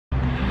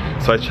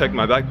So I checked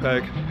my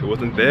backpack, it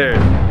wasn't there.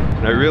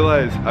 And I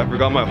realized I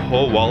forgot my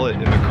whole wallet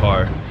in the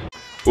car.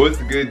 What's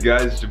good,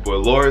 guys? It's your boy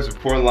Laurence,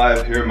 reporting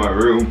live here in my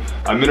room.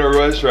 I'm in a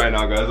rush right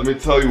now, guys. Let me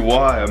tell you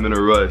why I'm in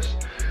a rush.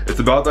 It's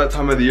about that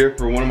time of the year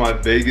for one of my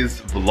Vegas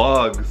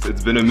vlogs.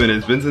 It's been a minute.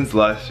 It's been since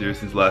last year,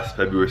 since last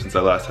February, since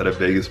I last had a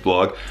Vegas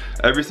vlog.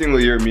 Every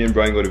single year, me and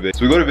Brian go to Vegas.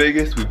 So we go to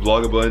Vegas, we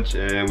vlog a bunch,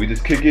 and we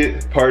just kick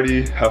it,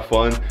 party, have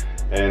fun.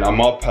 And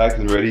I'm all packed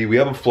and ready. We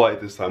have a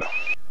flight this time.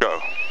 Go.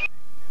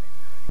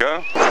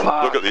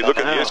 Look at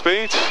the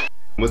speed.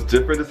 What's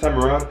different this time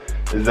around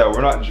is that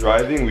we're not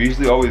driving. We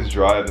usually always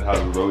drive and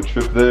have a road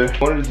trip there. I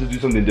wanted to do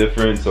something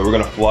different, so we're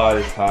gonna fly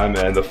this time,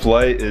 and the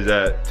flight is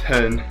at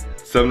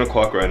 7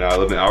 o'clock right now. I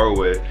live an hour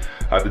away.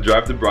 I have to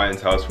drive to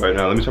Brian's house right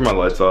now. Let me turn my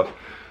lights off.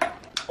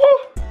 Woo!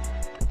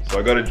 So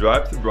I gotta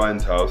drive to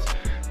Brian's house.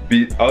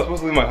 I was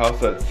supposed to leave my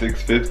house at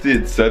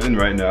 6:50. It's 7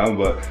 right now,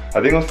 but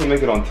I think I'll still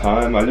make it on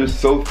time. I'm just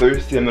so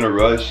thirsty, I'm in a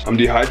rush. I'm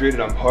dehydrated,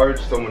 I'm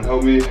parched, someone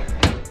help me.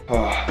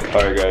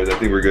 Alright guys, I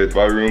think we're good.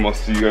 Bye room, I'll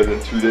see you guys in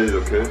 2 days,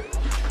 okay?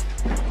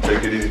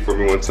 Take it easy for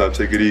me one time,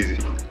 take it easy.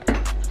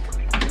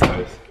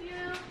 Nice.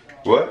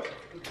 What?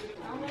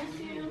 I'll miss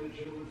you.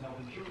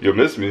 You'll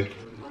miss me?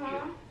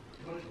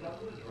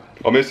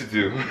 I'll miss you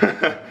too.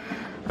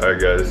 Alright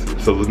guys,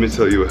 so let me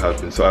tell you what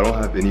happened. So I don't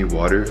have any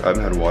water, I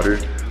haven't had water.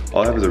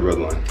 All I have is a red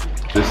line.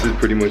 This is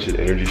pretty much an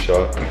energy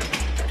shot.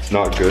 It's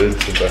not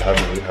good since I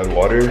haven't really had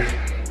water.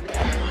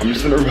 I'm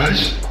just in a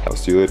rush. I'll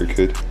see you later,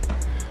 kid.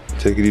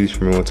 Take it easy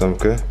for me one time,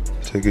 okay?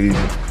 Take it easy.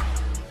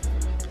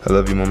 I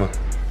love you, mama.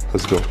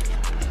 Let's go.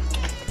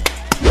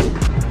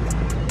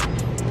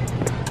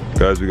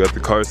 Guys, we got the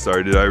car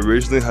started. I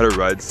originally had a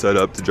ride set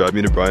up to drive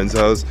me to Brian's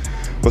house,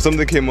 but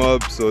something came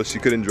up, so she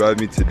couldn't drive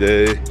me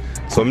today.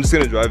 So I'm just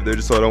gonna drive there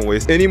just so I don't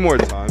waste any more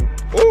time.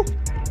 Oh!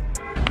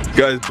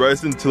 Guys,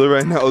 Bryson Tiller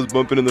right now is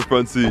bumping in the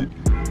front seat.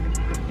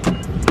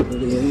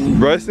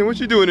 Bryson, what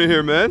you doing in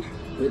here, man?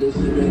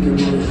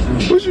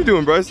 What you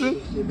doing,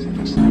 Bryson?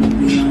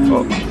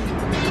 Oh.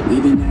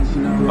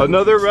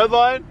 Another red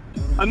line?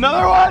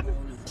 Another one?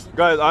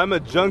 Guys, I'm a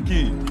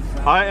junkie.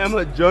 I am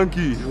a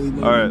junkie.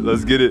 All right,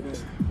 let's get it.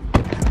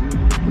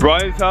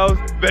 Brian's house,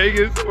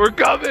 Vegas, we're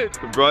coming.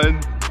 Brian,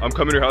 I'm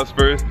coming to your house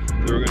first.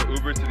 Then we're gonna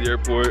Uber to the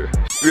airport.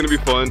 It's gonna be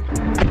fun.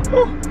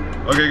 Woo.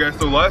 Okay guys,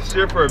 so last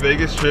year for our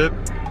Vegas trip,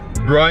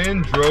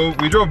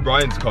 we drove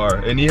Brian's car,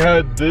 and he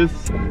had this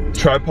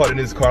tripod in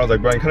his car. I was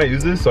like, Brian, can I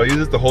use this? So I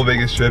used it the whole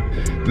Vegas trip.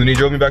 Then he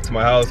drove me back to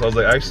my house. I was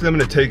like, actually, I'm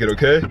gonna take it,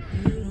 okay?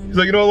 He's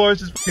like, you know what,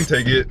 Laurence, just fucking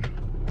take it.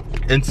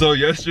 And so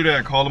yesterday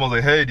I called him, I was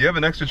like, hey, do you have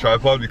an extra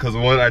tripod? Because the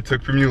one I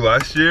took from you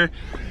last year,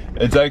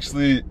 it's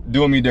actually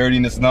doing me dirty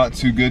and it's not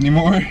too good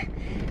anymore.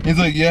 He's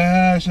like,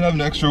 yeah, I should have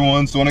an extra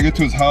one. So when I get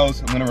to his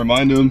house, I'm gonna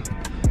remind him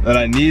that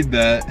I need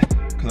that,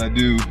 because I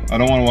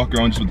don't wanna walk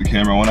around just with the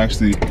camera. I wanna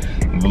actually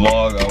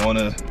vlog.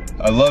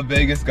 I love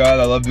Vegas, guys.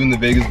 I love doing the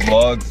Vegas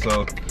vlogs,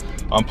 so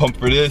I'm pumped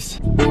for this.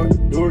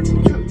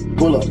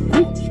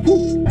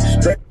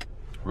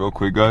 Real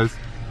quick, guys.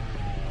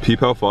 Peep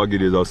how foggy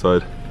it is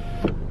outside.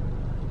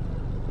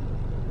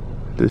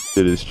 This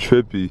shit is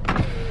trippy.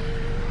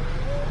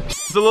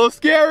 It's a little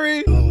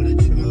scary.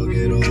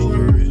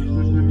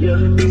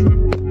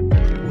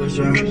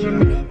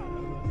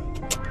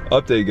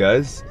 Update,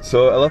 guys.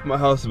 So I left my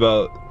house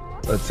about,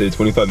 let's say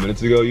 25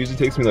 minutes ago. It usually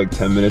takes me like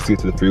 10 minutes to get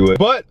to the freeway.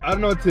 But I don't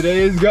know what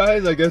today is,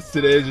 guys. I guess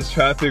today is just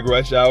traffic,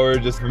 rush hour.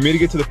 Just for me to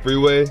get to the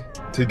freeway,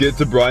 to get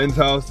to Brian's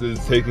house is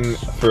taking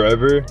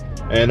forever.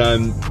 And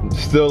I'm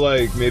still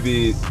like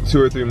maybe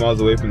 2 or 3 miles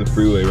away from the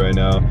freeway right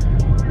now.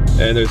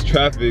 And there's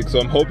traffic,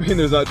 so I'm hoping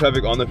there's not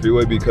traffic on the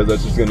freeway, because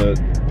that's just gonna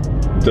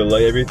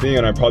delay everything,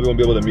 and I probably won't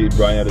be able to meet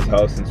Brian at his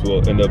house since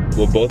we'll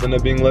both end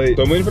up being late.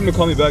 So I'm waiting for him to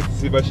call me back to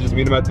see if I should just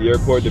meet him at the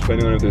airport,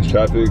 depending on if there's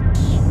traffic,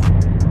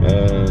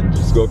 and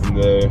just go from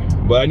there.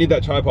 But I need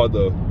that tripod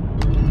though.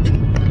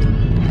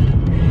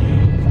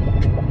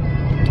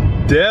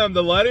 Damn,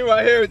 the lighting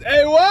right here is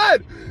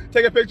A1!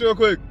 Take a picture real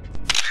quick.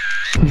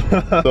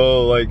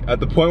 So like at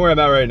the point where I'm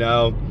at right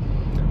now,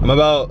 I'm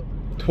about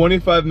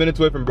 25 minutes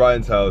away from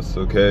Brian's house,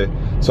 okay?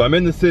 So I'm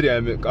in the city,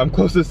 I'm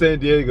close to San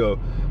Diego.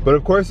 But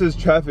of course there's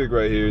traffic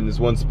right here in this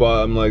one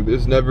spot. I'm like,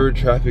 there's never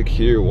traffic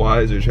here.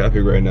 Why is there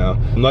traffic right now?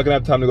 I'm not gonna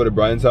have time to go to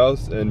Brian's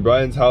house, and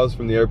Brian's house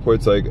from the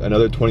airport's like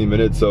another 20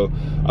 minutes. So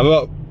I'm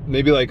about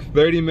maybe like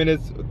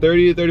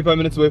 35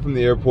 minutes away from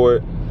the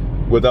airport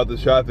without the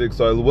traffic.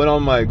 So I went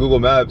on my Google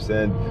Maps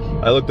and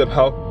I looked up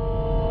how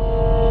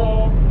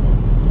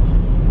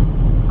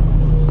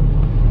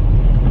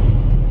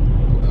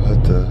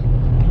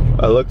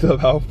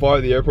far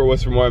the airport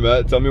was from where I'm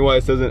at. Tell me why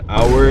it says an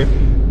hour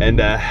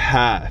and a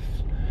half.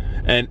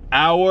 An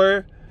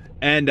hour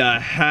and a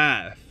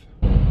half.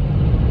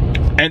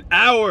 An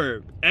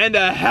hour and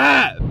a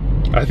half.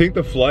 I think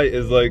the flight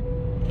is like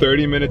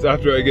 30 minutes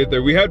after I get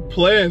there. We had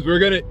plans. We were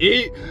gonna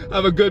eat,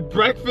 have a good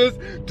breakfast,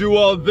 do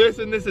all this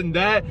and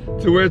that,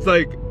 to where it's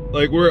like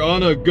we're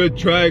on a good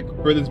track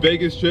for this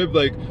Vegas trip.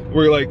 Like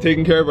we're like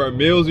taking care of our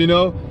meals, you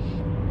know?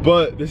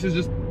 But this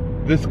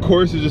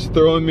course is just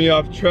throwing me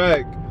off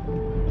track.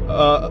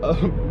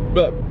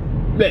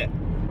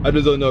 I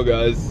just don't know,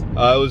 guys.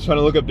 I was trying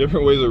to look up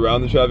different ways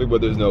around the traffic,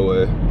 but there's no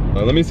way.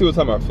 Let me see what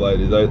time our flight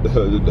is. You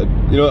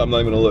know what? I'm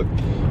not even gonna look.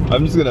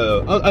 I'm just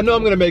gonna, I know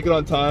I'm gonna make it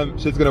on time.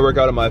 Shit's gonna work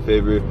out in my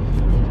favor.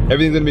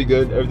 Everything's gonna be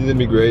good. Everything's gonna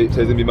be great.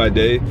 Today's gonna be my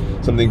day.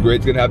 Something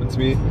great's gonna happen to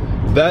me.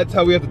 That's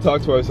how we have to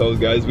talk to ourselves,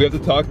 guys. We have to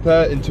talk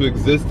that into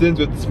existence.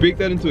 We have to speak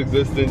that into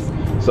existence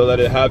so that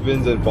it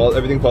happens and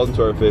everything falls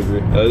into our favor.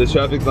 This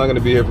traffic's not gonna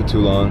be here for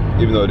too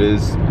long, even though it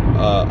is.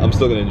 I'm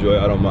still gonna enjoy it.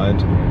 I don't mind.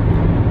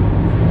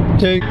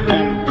 Take.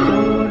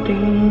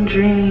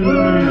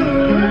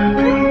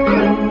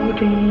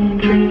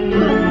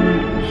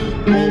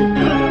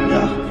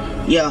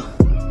 Yeah.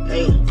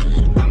 Hey,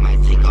 I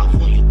might take off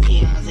on you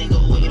peons and go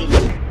away to.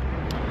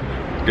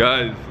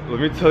 Guys, let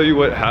me tell you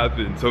what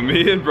happened. So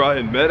me and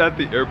Brian met at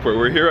the airport.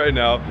 We're here right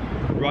now.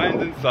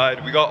 Brian's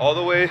inside. We got all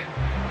the way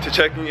to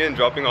checking in,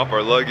 dropping off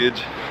our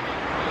luggage.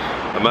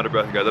 I'm out of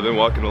breath, guys. I've been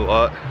walking a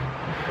lot.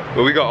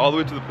 But we got all the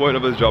way to the point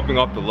of us dropping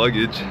off the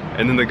luggage.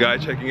 And then the guy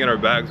checking in our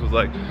bags was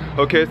like,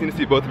 okay, I just need to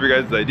see both of your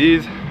guys'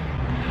 IDs.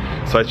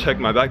 So I checked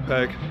my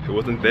backpack. It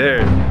wasn't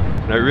there.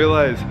 And I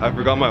realized I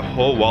forgot my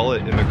whole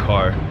wallet in the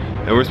car.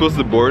 And we're supposed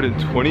to board in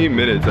 20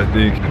 minutes, I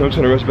think. And I'm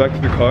trying to rush back to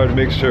the car to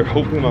make sure,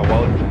 hopefully my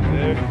wallet's in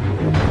there.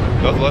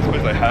 That was the last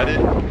place I had it.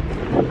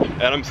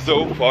 And I'm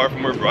so far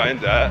from where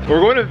Brian's at. We're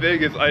going to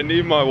Vegas. I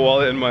need my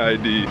wallet and my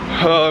ID.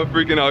 Oh, I'm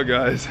freaking out,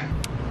 guys.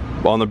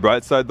 On the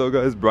bright side though,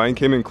 guys, Brian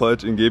came in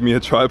clutch and gave me a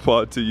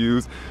tripod to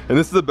use. And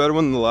this is a better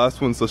one than the last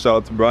one, so shout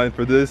out to Brian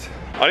for this.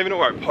 I don't even know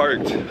where I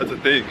parked. That's the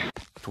thing.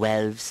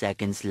 12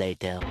 seconds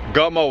later.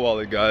 Got my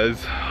wallet,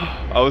 guys.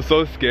 I was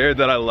so scared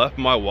that I left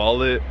my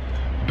wallet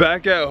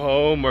back at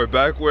home or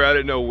back where I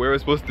didn't know where it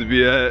was supposed to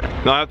be at.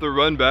 Now I have to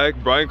run back.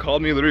 Brian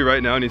called me literally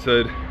right now and he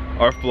said,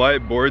 our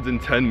flight boards in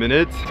 10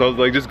 minutes. So I was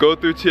like, just go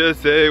through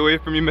TSA,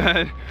 wait for me,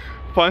 man.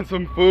 Find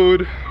some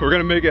food. We're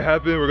gonna make it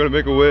happen. We're gonna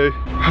make a way.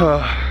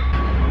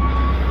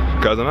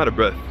 Guys, I'm out of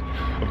breath.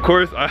 Of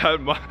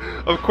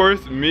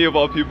course, me of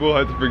all people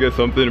had to forget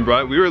something. And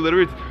Brian,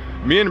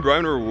 me and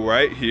Brian were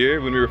right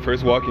here when we were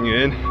first walking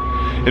in.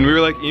 And we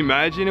were like,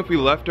 imagine if we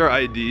left our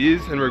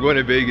IDs and we're going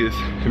to Vegas.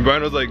 And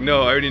Brian was like,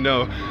 no, I already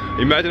know.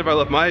 Imagine if I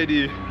left my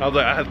ID. I was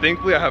like,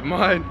 thankfully I have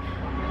mine.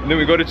 And then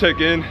we go to check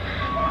in.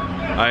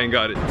 I ain't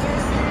got it.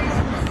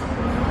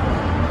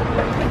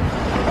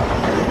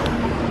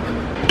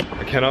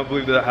 I cannot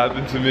believe that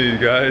happened to me,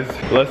 guys.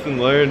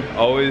 Lesson learned,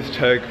 always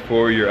check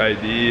for your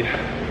ID,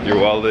 your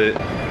wallet.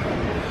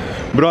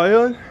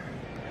 Brian,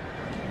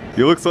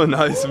 you look so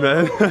nice,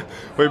 man.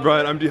 Wait,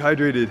 Brian, I'm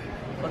dehydrated.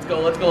 Let's go,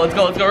 let's go, let's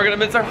go, let's go. We're gonna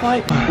miss our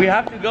flight. We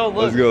have to go,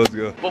 look. Let's go, let's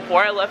go.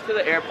 Before I left to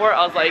the airport,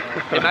 I was like,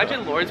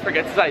 imagine Laurence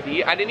forgets his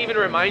ID. I didn't even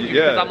remind you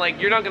because I'm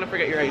like, you're not gonna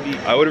forget your ID.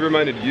 I would have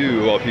reminded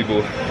you, of all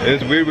people. And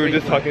it's weird, we were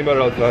just talking about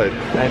it outside.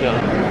 I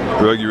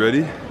know. Rug, you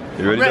ready?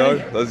 You ready,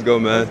 dog? Let's go,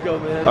 man. Let's go,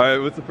 man. All right,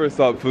 what's the first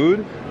stop?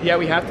 Food? Yeah,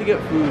 we have to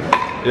get food.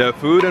 Yeah,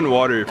 food and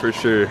water for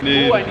sure.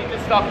 Ooh, I need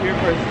to stop here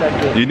for a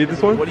second. You need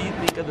this one? What do you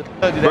think of the...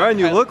 Brian,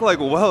 you look like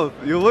wealth.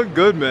 You look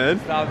good, man.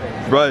 Stop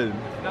it. Brian,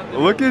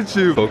 look at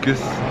you. Focus.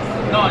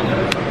 No, I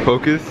know.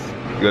 Focus.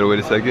 You gotta wait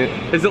a second.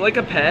 Is it like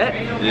a pet?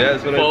 Yeah,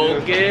 that's what I do.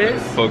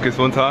 Focus. Focus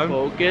one time.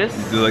 Focus.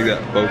 Do like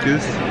that.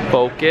 Focus.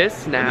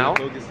 Focus now.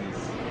 Focuses.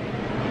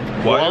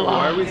 Why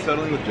are we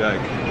settling with Jack?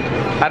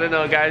 I don't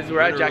know, guys.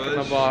 We're at Jack in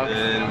the Box.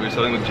 And we're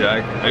settling with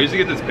Jack. I usually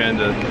get this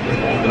Panda,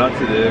 but not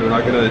today. We're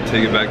not gonna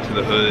take it back to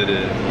the hood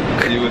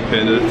and eat with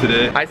Panda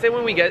today. I say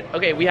when we get,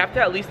 okay, we have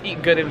to at least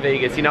eat good in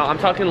Vegas. You know, I'm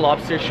talking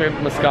lobster, shrimp,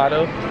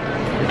 Moscato.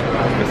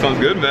 That sounds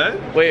good, man.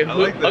 Wait,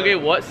 like that. Okay,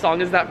 what song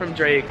is that from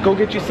Drake? Go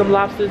get you some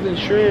lobsters and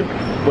shrimp.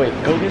 Wait,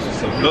 go get you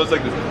some. No, it's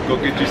like this. Go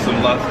get you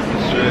some lobsters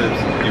and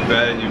shrimps. You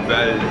bad, you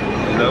bad.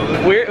 Is that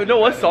what? Where? No,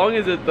 what song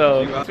is it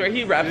though? I swear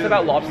he raps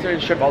about lobster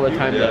and shrimp all the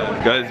time though.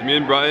 Guys, me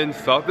and Brian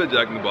stopped at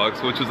Jack in the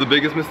Box, which was the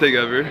biggest mistake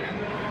ever.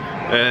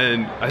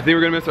 And I think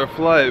we're gonna miss our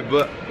flight,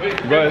 but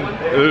Brian,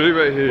 literally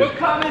right here. We're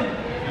coming.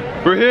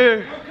 We're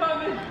here. We're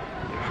coming.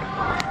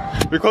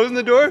 We're closing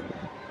the door?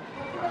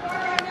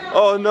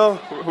 Oh no,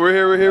 we're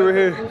here, we're here, we're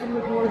here.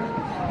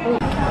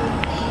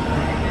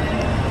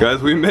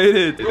 Guys, we made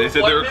it. They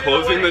said they were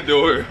closing the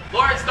door.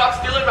 Lauren,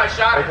 stop stealing my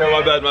shot. Okay,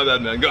 my bad,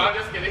 man. Go. No, I'm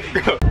just kidding.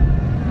 Go.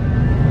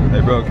 Hey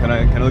bro, can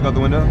I look out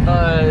the window?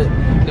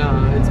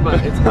 No, it's my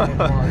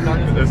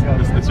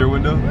It's your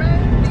window?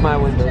 It's my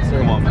window, sir.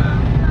 Come on,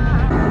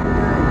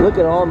 man. Look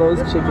at all those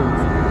chickens.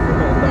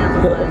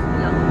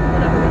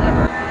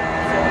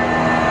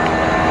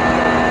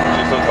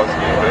 Just don't talk to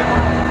me, okay?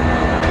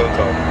 Don't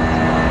talk.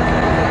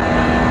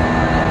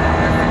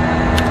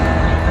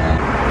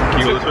 Can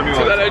you hold this for me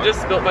while I just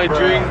spilled my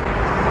drink.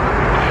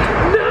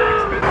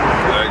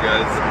 Alright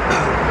guys,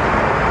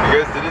 you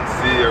guys didn't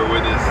see or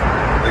witness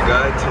the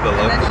guy to the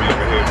left of me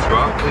over here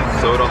dropped his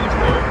soda on the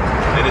floor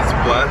and it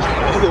splashed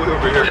all the way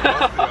over here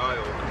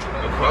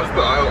across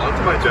the aisle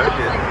onto my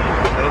jacket.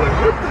 And I was like,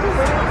 what the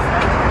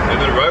heck? And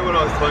then right when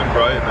I was telling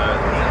Brian that,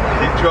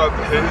 he dropped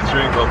his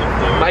drink on the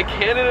floor. My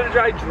Canada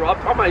Dry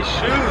dropped on my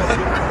shoes.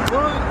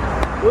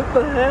 What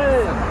the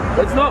heck?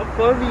 That's not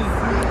funny.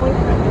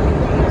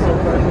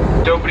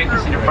 Don't put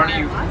this in front of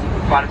you.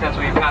 lot of times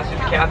we pass through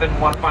the cabin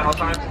one final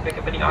time to pick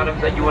up any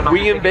items that you want.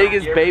 We in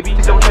Vegas, baby.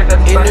 Double check that.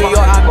 In New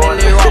York, I'm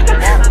Billy Rock.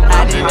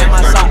 I did in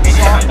my socks,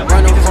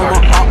 running from a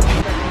hawk.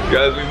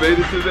 Guys, we made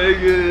it to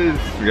Vegas.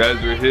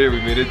 Guys, we're here.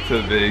 We made it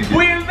to Vegas.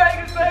 We in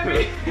Vegas,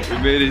 baby. We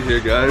made it here,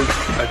 guys.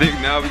 I think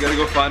now we gotta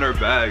go find our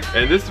bag.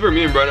 And this is where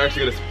me and Brian are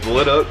actually gonna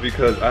split up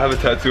because I have a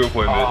tattoo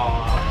appointment.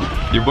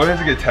 Your boy has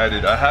to get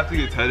tatted. I have to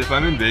get tatted. If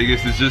I'm in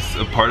Vegas, it's just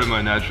a part of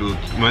my natural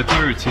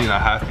routine. I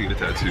have to get a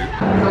tattoo.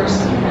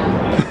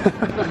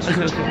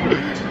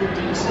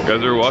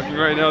 Guys, we're walking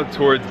right now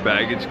towards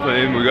baggage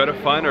claim. We gotta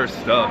find our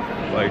stuff.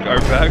 Like, our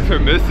bags are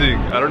missing.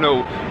 I don't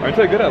know. Aren't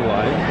I good at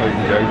lying? Like,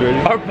 bags ready?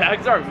 Our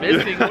bags are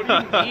missing. What do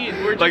you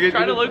mean? We're just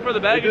trying to look for the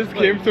baggage. It just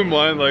came to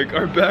mind, like,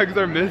 our bags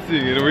are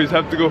missing and we just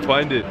have to go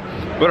find it.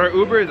 But our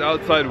Uber is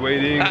outside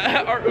waiting.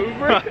 Our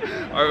Uber?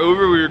 Our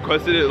Uber, we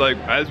requested it like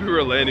as we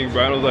were landing.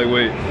 Brian was like,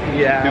 wait.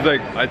 Yeah. He's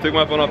like, I took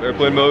my phone off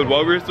airplane mode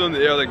while we were still in the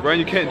air. I was like, Brian,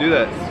 you can't do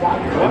that.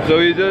 And so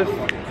he just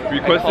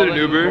requested an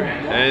Uber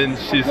and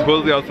she's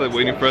supposedly outside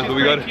waiting for us. But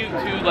we got cute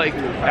too. Like,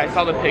 I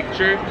saw the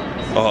picture.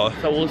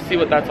 So we'll see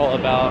what that's all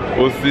about.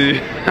 We'll see.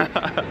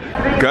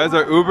 Guys,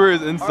 our Uber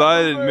is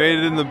inside and made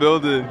it in the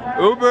building.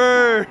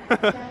 Uber!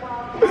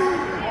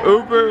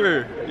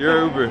 Uber!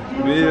 You're Uber.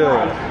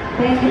 Mia.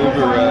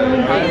 Uber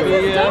ride.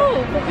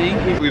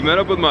 Thank you. We met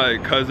up with my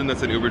cousin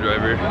that's an Uber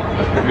driver.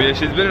 Mia,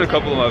 she's been in a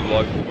couple of my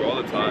vlogs before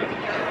all the time.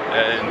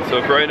 And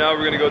so for right now,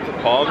 we're gonna go to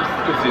Palms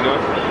Casino.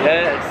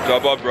 Yes.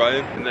 Drop off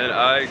Brian, and then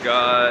I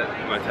got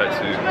my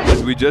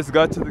tattoo. We just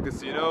got to the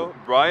casino.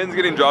 Brian's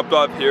getting dropped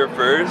off here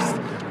first.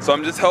 So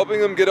I'm just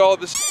helping him get all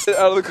the shit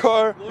out of the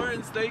car.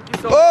 Lawrence, thank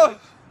you so much.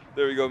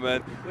 There we go,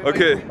 man.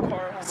 Okay,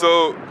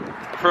 so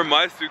for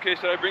my suitcase,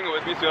 should I bring it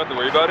with me so you don't have to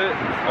worry about it?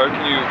 Or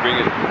can you bring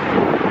it?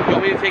 You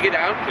want me to take it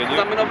down? Can you?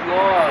 I'm gonna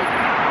vlog.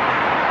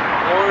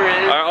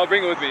 Lawrence. Alright, I'll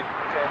bring it with me.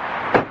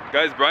 Okay.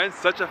 Guys, Brian's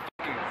such a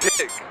fucking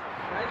dick.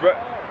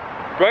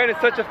 Brian is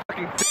such a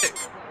fucking dick.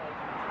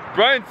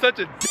 Brian's such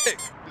a dick.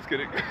 Just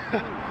kidding.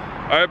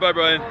 Alright, bye,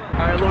 Brian.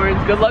 Alright,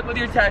 Lawrence, good luck with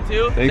your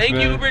tattoo. Thanks, Thank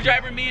man. you, Uber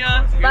driver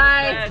Mia.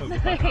 Bye.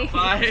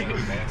 Bye.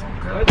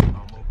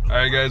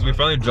 Alright, guys, we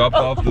finally dropped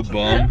off the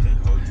bum,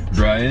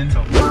 Brian.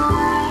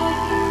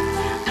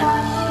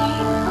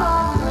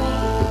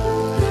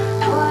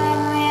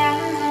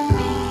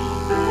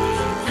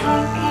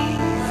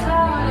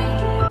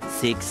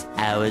 Six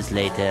hours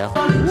later.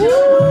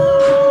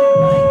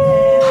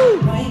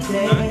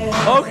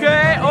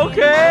 Okay,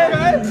 okay.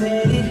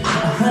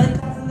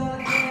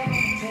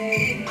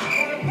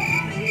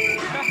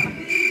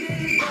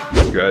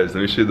 Guys,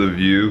 let me show you the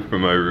view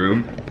from my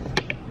room.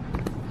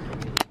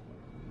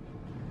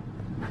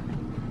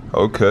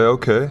 Okay.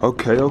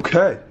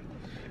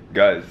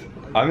 Guys,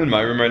 I'm in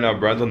my room right now.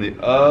 Brian's on the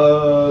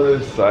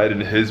other side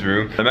in his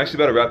room. I'm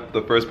actually about to wrap up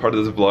the first part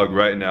of this vlog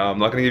right now. I'm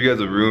not gonna give you guys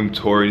a room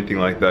tour or anything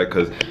like that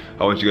because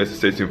I want you guys to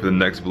stay tuned for the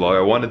next vlog.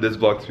 I wanted this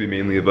vlog to be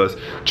mainly of us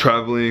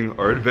traveling,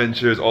 our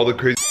adventures, all the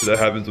crazy that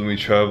happens when we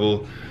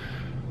travel.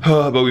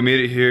 But we made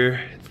it here.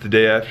 It's the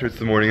day after, it's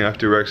the morning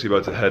after. We're actually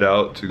about to head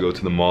out to go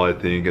to the mall, I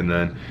think, and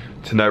then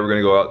tonight we're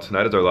gonna go out.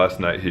 Tonight is our last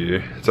night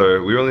here.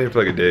 We were only here for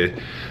like a day,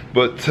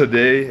 but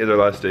today is our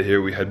last day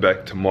here. We head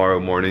back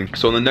tomorrow morning.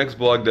 So in the next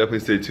vlog,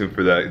 definitely stay tuned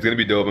for that. It's gonna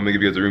be dope. I'm gonna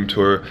give you guys a room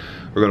tour.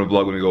 We're gonna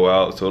vlog when we go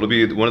out. So it'll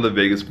be one of the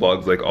Vegas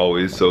vlogs like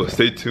always. So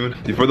stay tuned.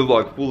 Before the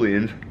vlog fully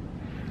ends,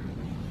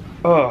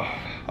 I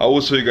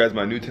will show you guys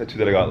my new tattoo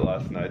that I got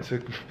last night.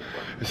 It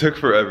took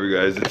forever,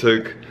 guys. It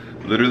took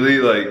literally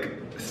like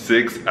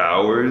 6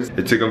 hours.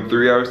 It took them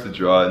 3 hours to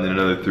draw and then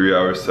another 3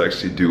 hours to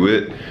actually do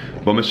it.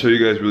 But I'm gonna show you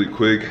guys really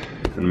quick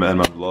and I'm gonna end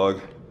my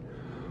vlog.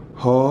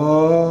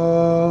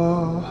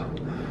 Oh,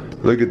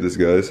 look at this,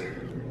 guys.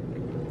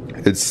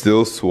 It's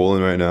still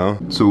swollen right now.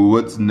 So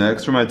what's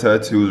next for my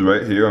tattoo is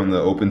right here on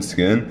the open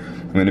skin.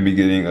 I'm gonna be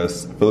getting a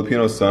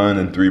Filipino sun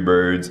and 3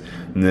 birds,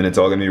 and then it's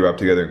all gonna be wrapped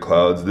together in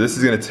clouds. This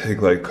is gonna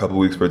take like a couple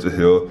weeks for it to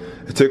heal.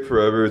 It took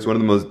forever. It's one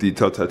of the most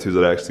detailed tattoos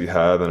that I actually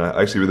have, and I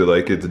actually really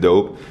like it. It's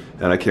dope,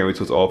 and I can't wait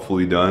till it's all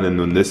fully done. And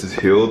when this is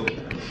healed,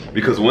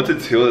 because once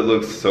it's healed, it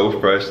looks so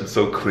fresh and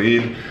so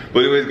clean.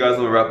 But anyways, guys,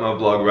 I'm gonna wrap my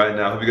vlog right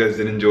now. Hope you guys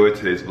did enjoy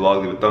today's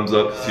vlog. Leave a thumbs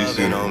up. See you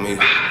soon.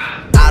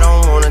 I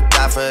don't wanna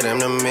die for them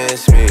to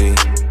miss me.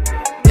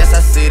 Yes,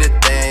 I see the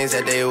things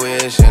that they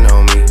wishing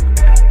on me.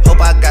 Hope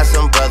I got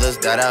some brothers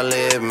that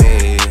outlive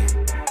me.